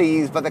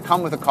bodies, but they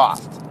come with a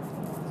cost.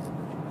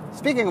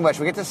 Speaking of which,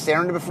 we get to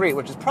Serendib Ifrit,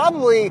 which is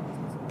probably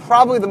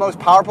the most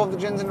powerful of the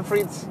Djinns and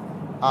Ifrits.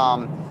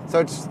 So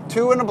it's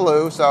 2 and a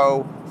blue,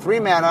 so 3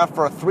 mana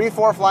for a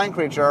 3/4 flying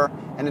creature,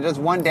 and it does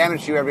 1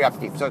 damage to you every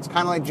upkeep. So it's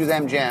kind of like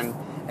Juzam Djinn,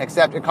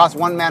 except it costs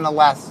 1 mana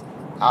less.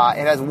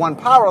 It has 1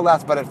 power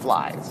less, but it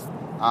flies.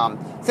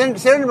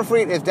 Serendib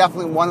Ifrit is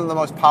definitely one of the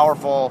most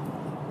powerful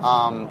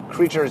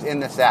creatures in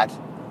the set.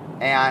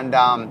 And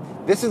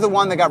this is the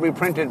one that got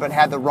reprinted but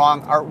had the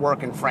wrong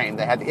artwork and frame.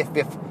 They had the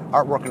If-Biff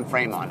artwork and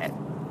frame on it.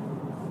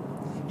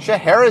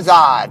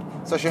 Scheherazade.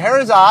 So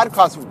Scheherazade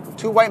costs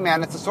 2 white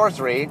mana. It's a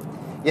sorcery.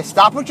 You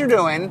stop what you're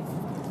doing.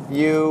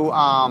 You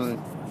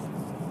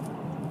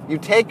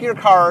take your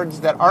cards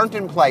that aren't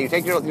in play. You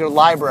take your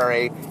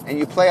library and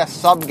you play a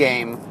sub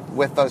game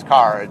with those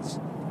cards.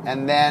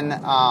 And then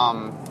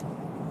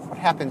what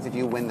happens if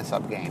you win the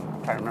sub game?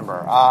 I'm trying to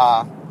remember.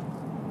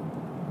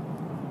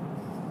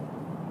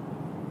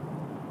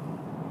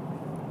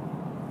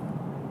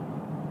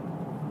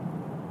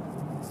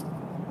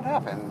 What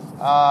happens?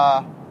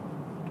 I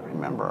don't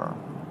remember.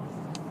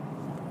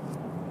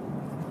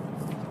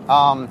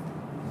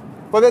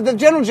 But the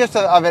general gist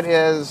of it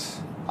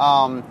is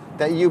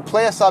that you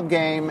play a sub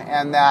game,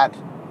 and that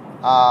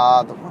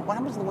what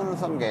happens to the winner of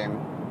the sub game?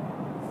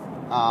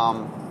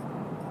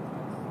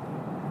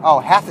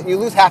 You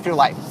lose half your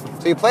life.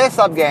 So you play a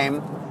sub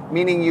game,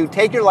 meaning you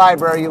take your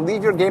library, you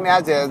leave your game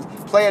as is,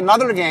 play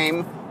another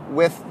game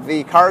with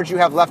the cards you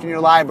have left in your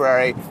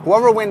library.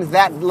 Whoever wins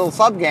that little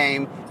sub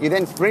game, you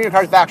then bring your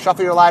cards back,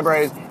 shuffle your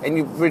libraries, and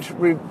you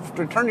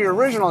return to your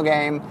original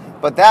game.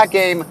 But that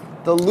game,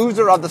 the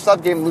loser of the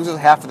sub game loses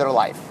half of their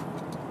life.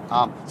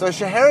 So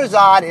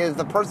Scheherazade is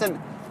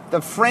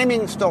the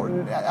framing story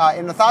in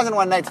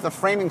 1001 Nights. The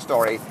framing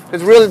story,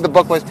 because really the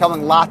book was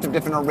telling lots of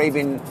different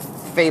Arabian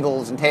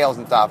fables and tales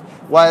and stuff.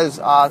 Was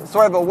a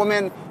story of a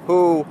woman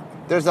who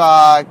there's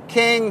a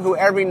king who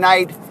every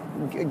night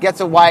gets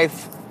a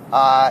wife,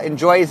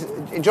 enjoys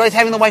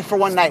having the wife for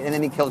one night, and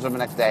then he kills her the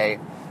next day.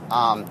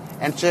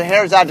 And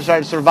Scheherazade, to try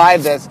to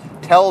survive this,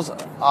 tells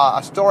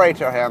a story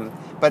to him,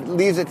 but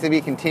leaves it to be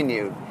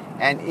continued.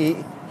 And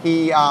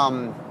he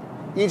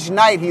each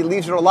night he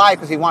leaves her alive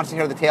because he wants to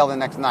hear the tale the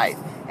next night.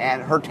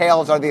 And her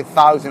tales are the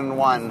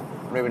 1001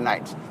 Arabian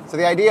Nights. So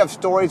the idea of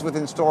stories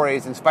within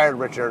stories inspired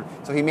Richard,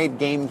 so he made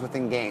games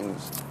within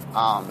games.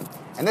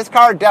 And this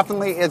card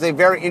definitely is a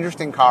very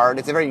interesting card.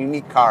 It's a very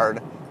unique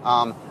card.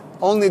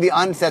 Only the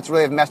unsets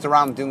really have messed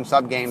around with doing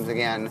sub-games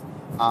again.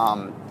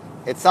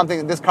 It's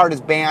something, this card is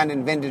banned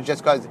in Vintage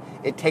just because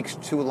it takes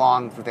too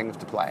long for things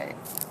to play.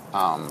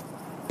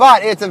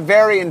 But it's a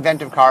very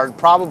inventive card,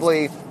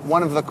 probably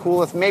one of the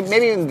coolest, maybe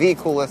even the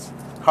coolest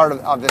card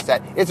of this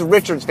set. It's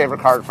Richard's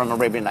favorite card from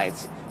Arabian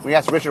Nights. When you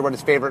ask Richard what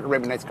his favorite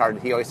Arabian Nights card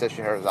is, he always says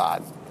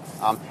Scheherazade.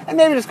 And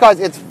maybe just because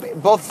it's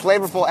both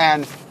flavorful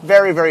and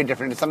very, very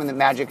different. It's something that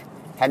Magic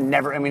had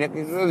never,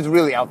 it was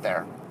really out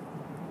there.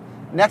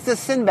 Next is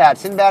Sinbad.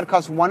 Sinbad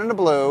costs 1 and a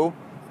blue.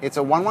 It's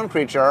a 1/1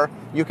 creature.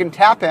 You can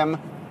tap him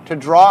to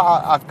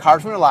draw a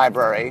card from your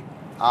library,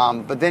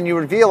 but then you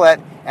reveal it,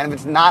 and if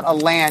it's not a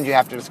land, you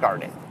have to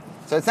discard it.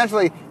 So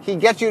essentially, he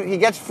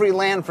gets free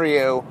land for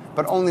you,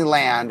 but only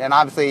land, and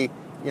obviously,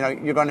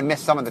 you're going to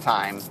miss some of the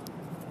time.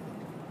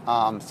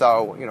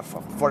 So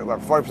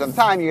 40% of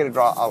the time, you get to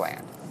draw a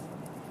land.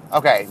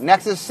 Okay,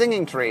 next is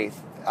Singing Tree.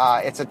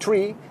 It's a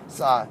tree.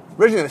 It's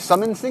originally a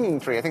summon singing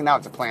tree. I think now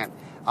it's a plant.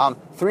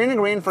 3 and a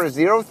green for a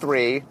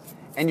 0/3,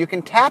 and you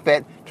can tap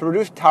it to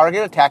reduce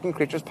target attacking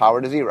creature's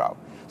power to 0.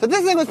 So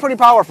this thing was pretty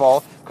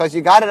powerful because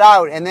you got it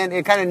out, and then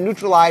it kind of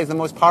neutralized the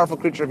most powerful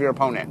creature of your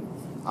opponent.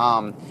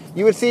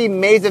 You would see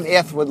Maze of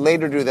Ith would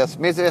later do this.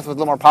 Maze of Ith was a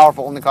little more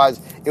powerful only because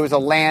it was a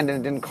land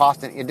and it didn't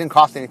cost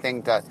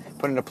anything to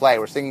put into play,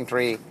 where Singing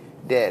Tree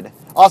did.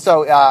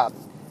 Also,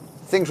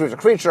 Singing Tree was a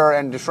creature,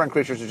 and destroying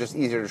creatures is just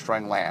easier than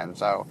destroying land.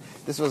 So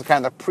this was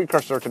kind of the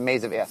precursor to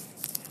Maze of Ith,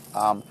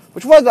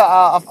 which was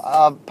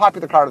a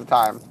popular card at the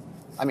time.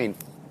 I mean,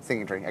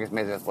 Singing Tree. I guess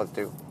Maze of Ith was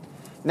too.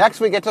 Next,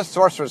 we get to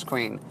Sorcerer's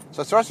Queen.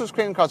 So Sorcerer's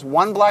Queen costs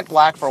 1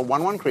 black for a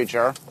 1/1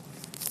 creature.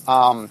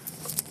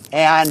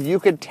 And you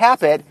could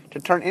tap it to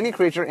turn any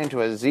creature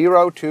into a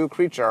 0/2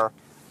 creature.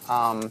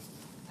 I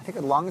think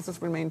as long as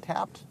this remained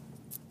tapped.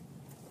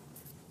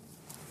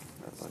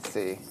 Let's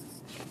see.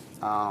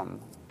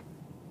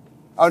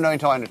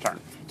 Until end of turn.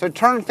 So it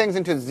turned things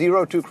into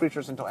 0/2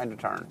 creatures until end of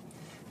turn.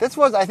 This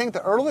was, I think,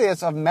 the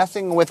earliest of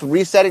messing with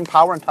resetting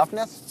power and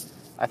toughness.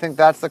 I think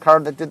that's the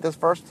card that did this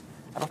first.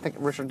 I don't think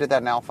Richard did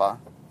that in Alpha.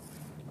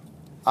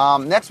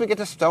 Next, we get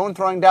to Stone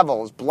Throwing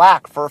Devils.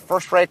 Black for a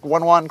first strike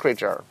 1/1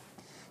 creature.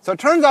 So it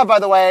turns out, by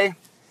the way,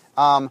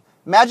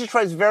 Magic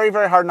tries very,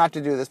 very hard not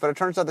to do this, but it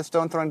turns out the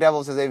Stone Throwing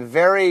Devils is a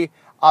very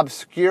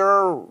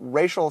obscure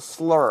racial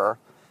slur.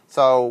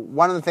 So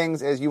one of the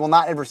things is you will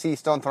not ever see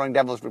Stone Throwing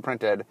Devils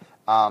reprinted.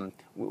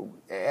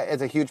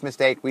 It's a huge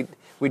mistake.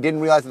 We didn't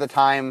realize at the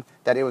time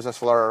that it was a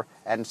slur,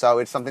 and so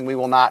it's something we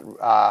will not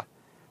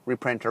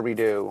reprint or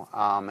redo.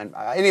 And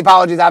any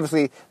apologies,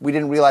 obviously, we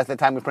didn't realize at the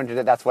time we printed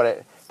it. That's what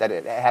it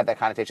had that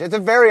connotation. It's a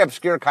very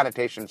obscure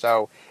connotation,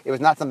 so it was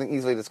not something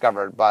easily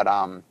discovered. But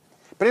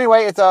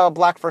anyway, it's a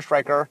black first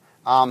striker.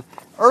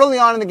 Early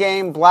on in the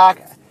game,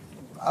 black.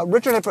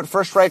 Richard had put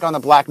first strike on the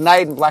Black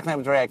Knight, and Black Knight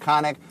was very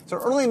iconic. So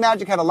early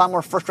Magic had a lot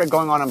more first strike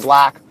going on in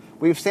black.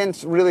 We've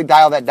since really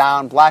dialed that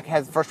down. Black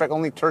has first strike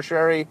only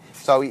tertiary,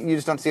 so you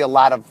just don't see a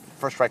lot of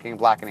first striking in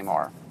black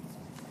anymore.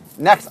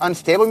 Next,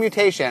 Unstable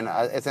Mutation.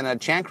 It's an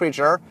enchant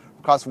creature.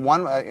 Costs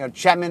 1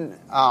 Chapman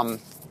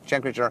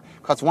enchant creature.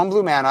 Costs 1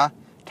 blue mana.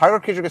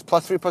 Target creature gets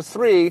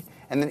 +3/+3,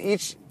 and then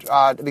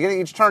at the beginning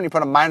of each turn, you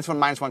put a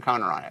 -1/-1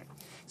 counter on it.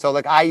 So,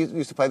 like, I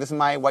used to play this in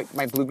my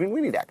blue-green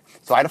weenie deck.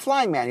 So I had a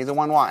Flying Man. He's a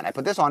 1/1. I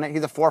put this on it.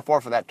 He's a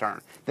 4/4 for that turn.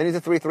 Then he's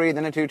a 3/3,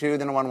 then a 2/2,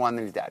 then a 1/1,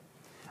 then he's dead.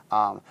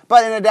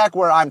 But in a deck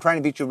where I'm trying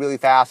to beat you really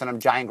fast and I'm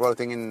giant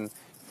growthing and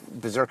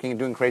berserking and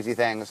doing crazy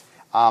things,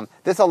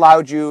 this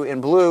allowed you in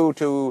blue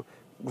to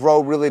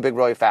grow really big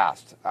really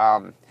fast.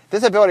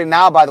 This ability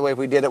now, by the way, if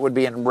we did it, would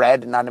be in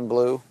red, not in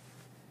blue.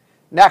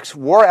 Next,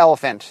 War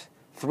Elephant.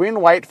 3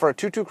 and white for a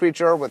 2/2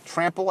 creature with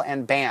trample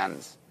and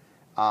bands.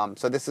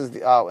 So this is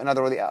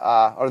another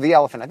or the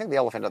elephant. I think the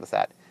elephant of the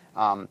set.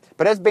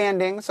 But it's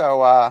banding,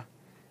 so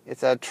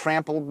it's a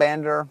trample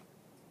bander.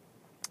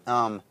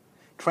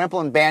 Trample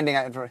and banding.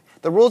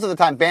 The rules at the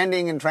time,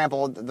 banding and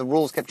trample, the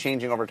rules kept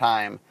changing over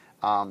time.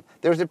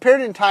 There was a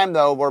period in time,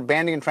 though, where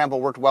banding and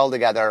trample worked well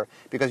together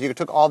because you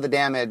took all the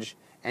damage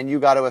and you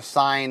got to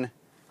assign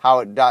how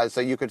it does.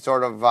 So you could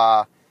sort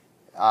of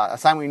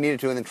assign what you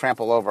needed to and then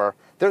trample over.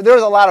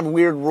 There's a lot of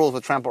weird rules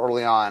with trample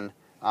early on.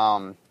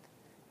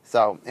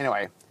 So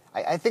anyway,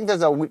 I think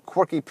there's a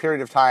quirky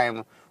period of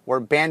time where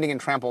banding and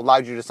trample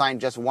allowed you to assign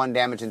just 1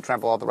 damage and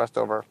trample all the rest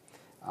over.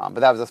 But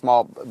that was a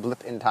small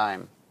blip in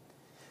time.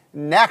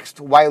 Next,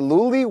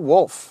 Wailuli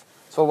Wolf.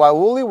 So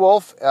Wailuli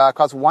Wolf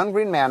costs 1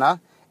 green mana.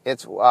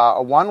 It's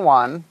a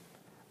 1/1.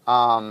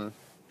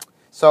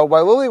 So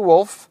Wailuli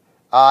Wolf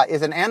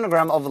is an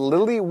anagram of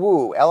Lily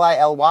Wu,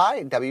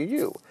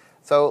 Lilywwu.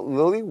 So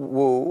Lily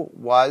Wu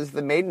was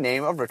the maiden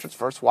name of Richard's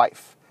first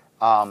wife.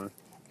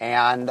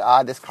 And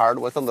this card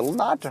was a little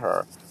nod to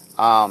her.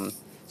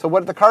 So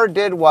what the card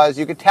did was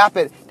you could tap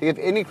it to give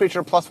any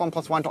creature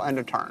 +1/+1 till end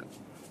of turn.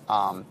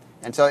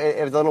 And so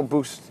it was a little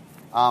boost.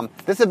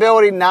 This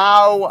ability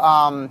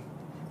now,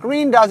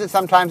 green does it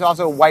sometimes.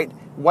 Also, white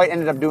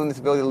ended up doing this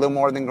ability a little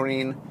more than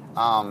green.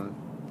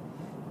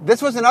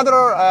 This was another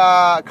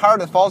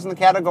card that falls in the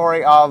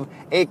category of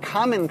a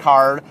common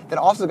card that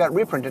also got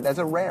reprinted as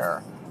a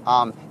rare.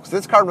 So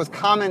this card was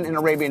common in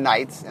Arabian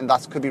Nights, and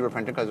thus could be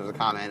reprinted because it was a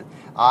common.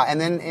 And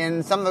then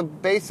in some of the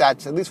base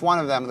sets, at least one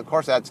of them, the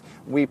core sets,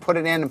 we put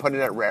it in and put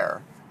it at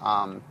rare.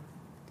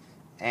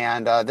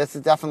 This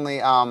is definitely...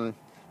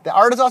 the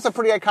art is also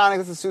pretty iconic.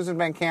 This is Susan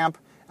Van Camp.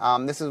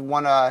 This is just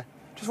one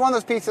of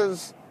those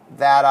pieces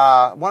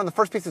that... one of the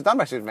first pieces done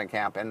by Susan Van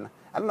Camp. And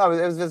I don't know,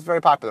 it was just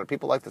very popular.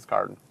 People like this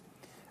card.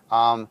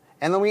 And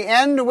then we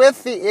end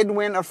with the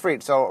Idwin of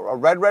Freet. So a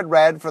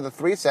red for the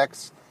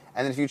 3/6.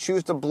 And then if you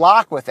choose to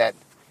block with it,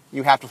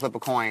 you have to flip a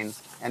coin.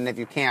 And if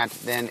you can't,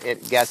 then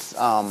it gets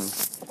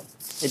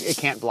it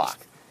can't block.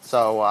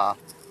 So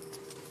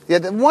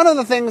one of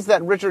the things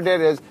that Richard did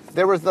is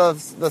there was the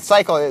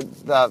cycle,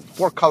 the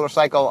 4-color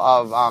cycle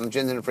of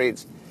Djinns and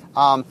Freets.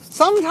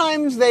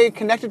 Sometimes they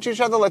connected to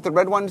each other like the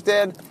red ones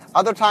did.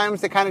 Other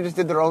times they kind of just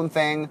did their own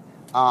thing.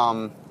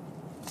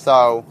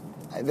 So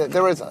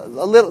there was a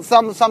little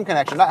some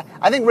connection.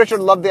 I think Richard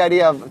loved the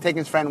idea of taking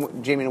his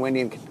friend Jamie and Wendy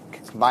and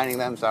combining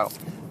them. So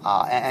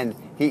and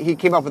he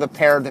came up with a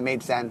pair that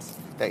made sense.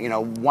 that,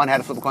 one had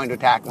to flip a coin to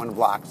attack, one to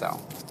block, so.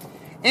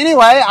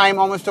 Anyway, I'm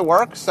almost to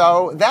work,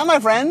 so that, my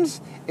friends,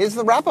 is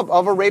the wrap-up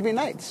of Arabian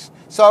Nights.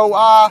 So,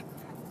 I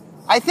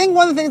think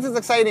one of the things that's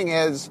exciting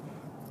is,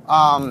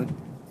 Arabian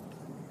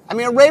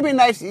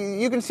Nights,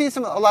 you can see a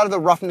lot of the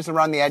roughness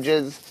around the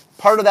edges.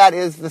 Part of that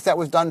is the set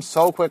was done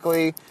so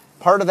quickly.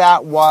 Part of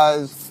that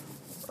was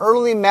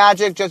early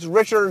Magic, just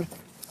Richard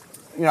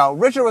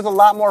was a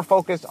lot more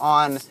focused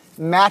on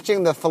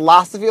matching the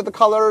philosophy of the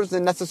colors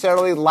than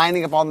necessarily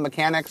lining up all the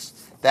mechanics.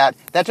 That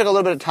took a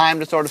little bit of time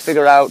to sort of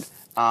figure out.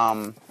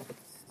 It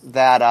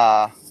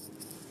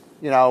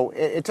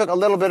took a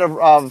little bit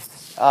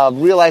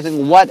of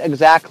realizing what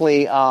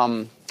exactly,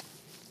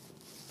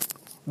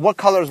 what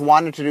colors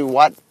wanted to do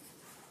what.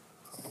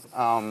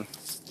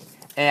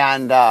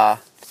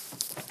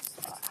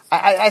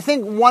 I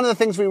think one of the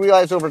things we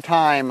realized over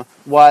time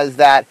was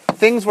that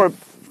things were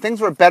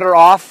better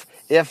off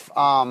if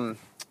not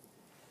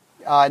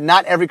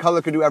every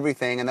color could do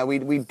everything, and that we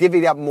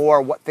divvied up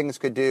more what things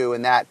could do,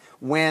 and that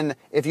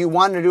if you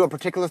wanted to do a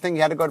particular thing,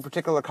 you had to go to a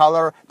particular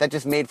color. That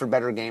just made for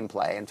better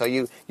gameplay. And so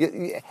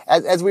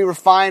as we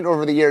refined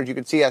over the years, you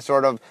could see us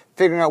sort of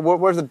figuring out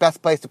where's the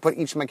best place to put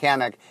each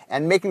mechanic,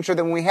 and making sure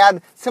that when we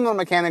had similar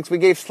mechanics, we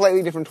gave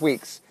slightly different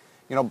tweaks.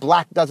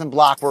 Black doesn't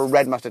block where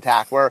red must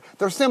attack, where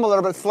they're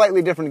similar but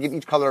slightly different to give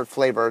each color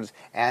flavors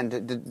and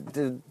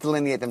to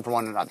delineate them from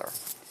one another.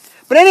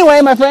 But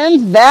anyway, my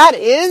friends, that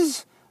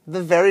is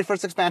the very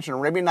first expansion,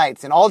 Arabian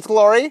Nights, in all its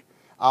glory.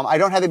 I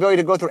don't have the ability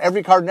to go through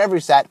every card in every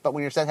set, but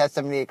when your set has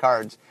 78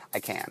 cards, I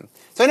can.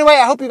 So anyway,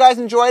 I hope you guys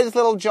enjoyed this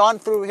little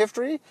jaunt through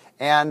history,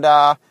 and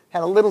had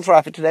a little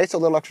traffic today, so a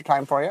little extra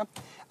time for you.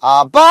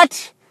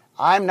 But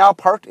I'm now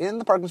parked in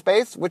the parking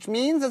space, which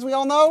means, as we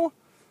all know,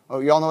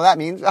 you all know what that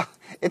means,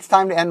 it's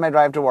time to end my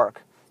drive to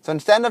work. So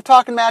instead of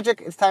talking magic,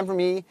 it's time for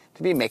me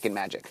to be making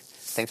magic.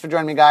 Thanks for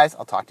joining me, guys.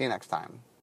 I'll talk to you next time.